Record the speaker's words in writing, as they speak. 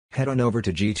Head on over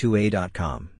to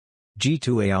G2A.com.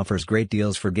 G2A offers great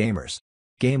deals for gamers.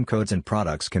 Game codes and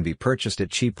products can be purchased at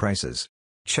cheap prices.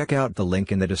 Check out the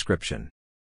link in the description.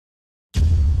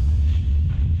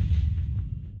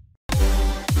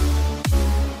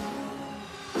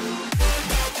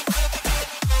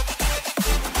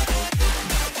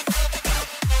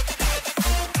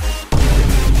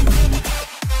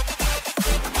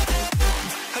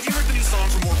 Have you heard the new song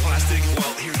for More Plastic?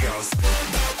 Well, here goes.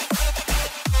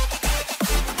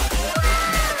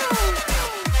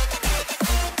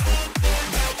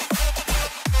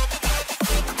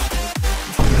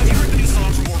 Have you heard the new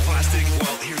song for More Plastic?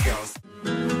 Well, here goes.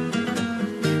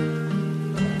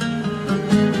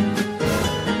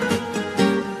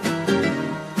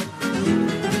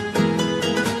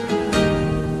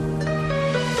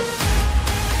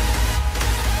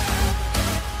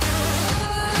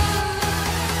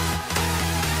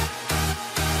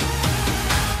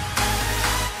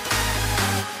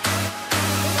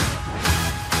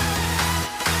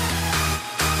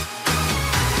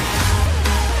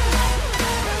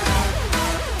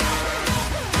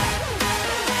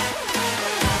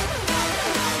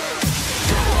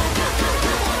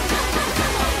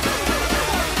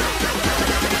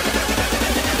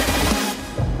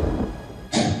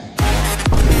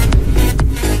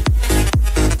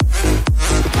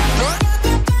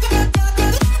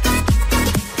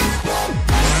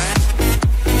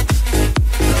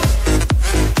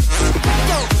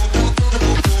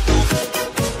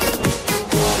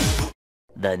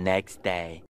 The next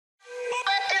day.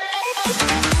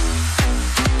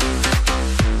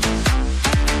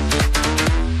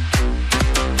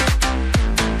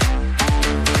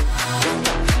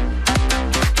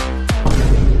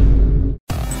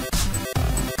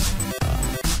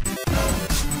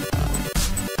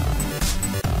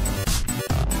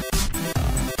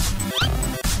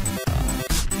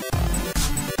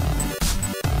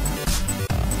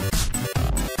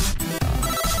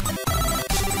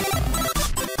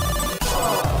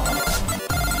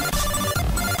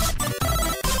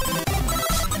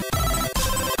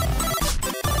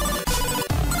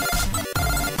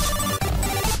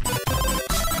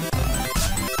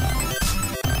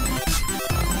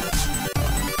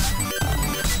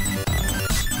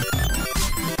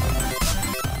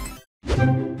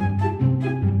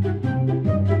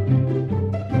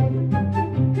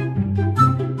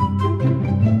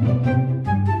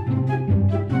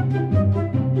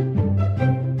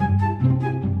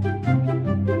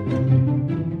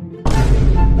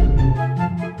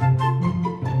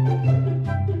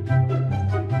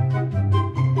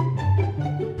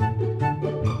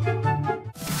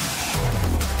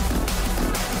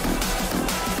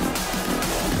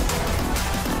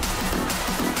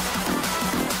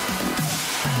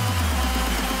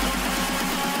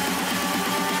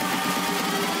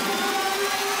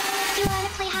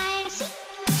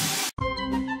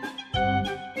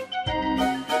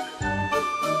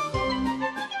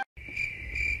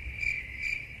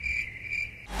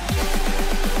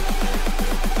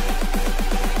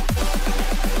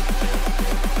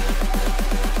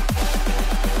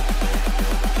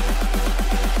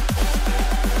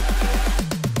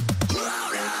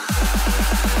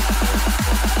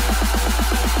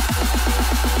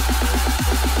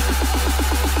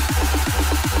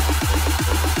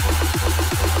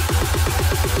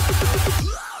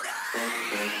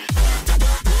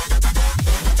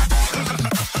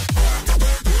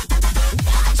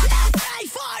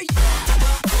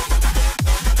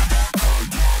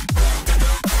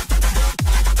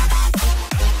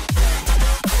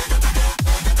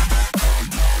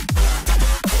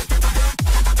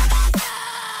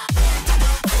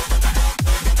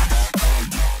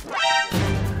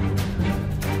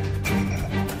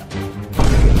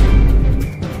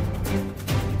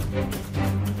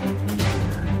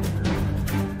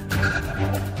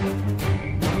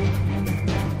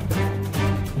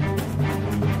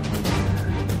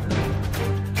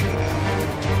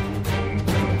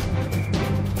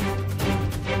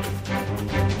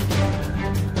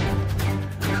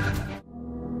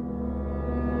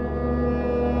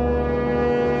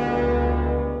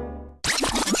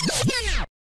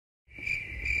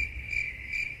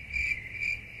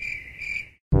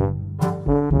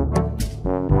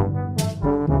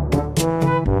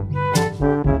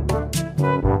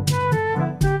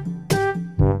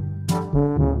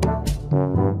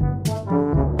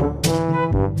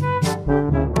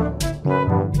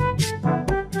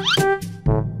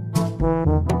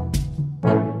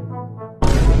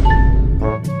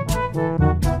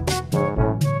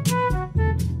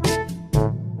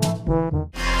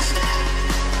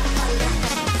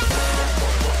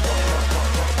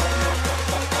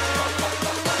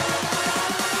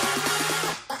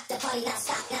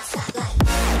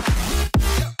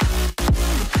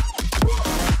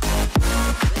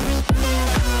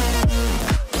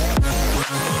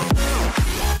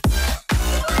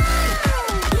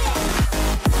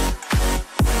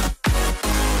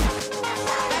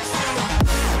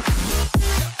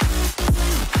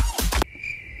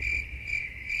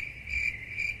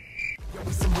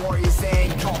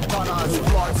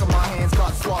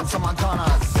 slugs on my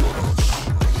gunners.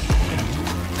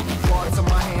 Bloods on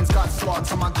my hands, got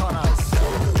slugs on my gunners.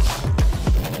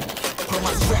 Put on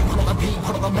my strap, put on the beat,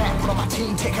 put on the map, put on my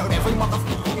team. Take out every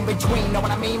motherfucker in between, know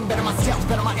what I mean? Better myself,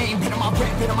 better my aim, better my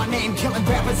rap, better my name. Killing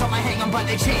rappers on my hang, I'm by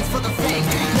their chains for the fame.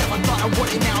 Never thought I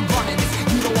would it, now I'm running this.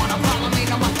 You don't wanna follow me,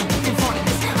 I'm like the in front of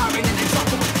this. I ran in the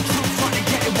trouble with the truth, trying to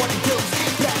get it what it does.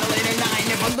 Battling and I ain't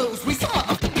never lose, we some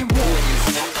motherfucking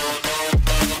warriors.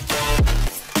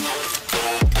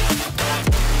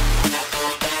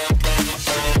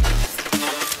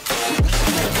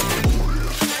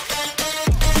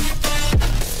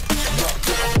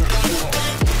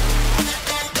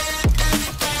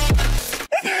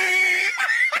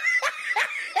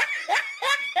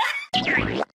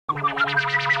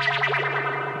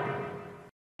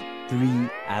 3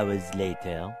 hours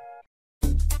later.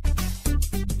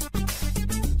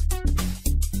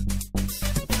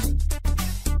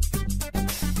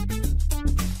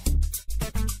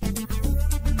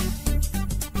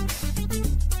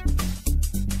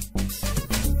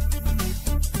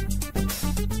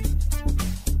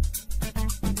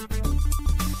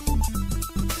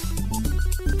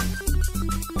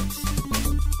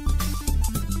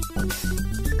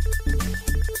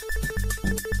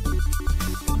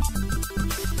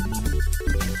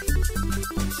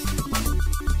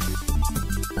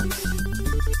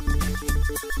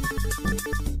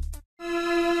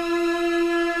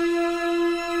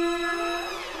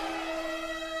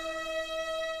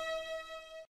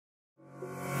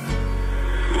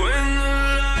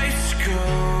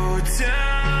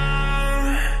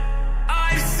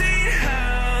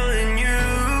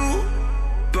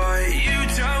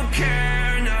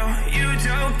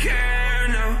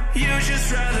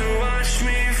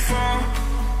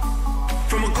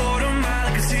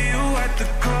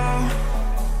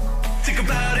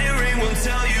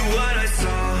 Tell you what I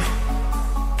saw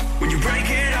when you break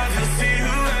it.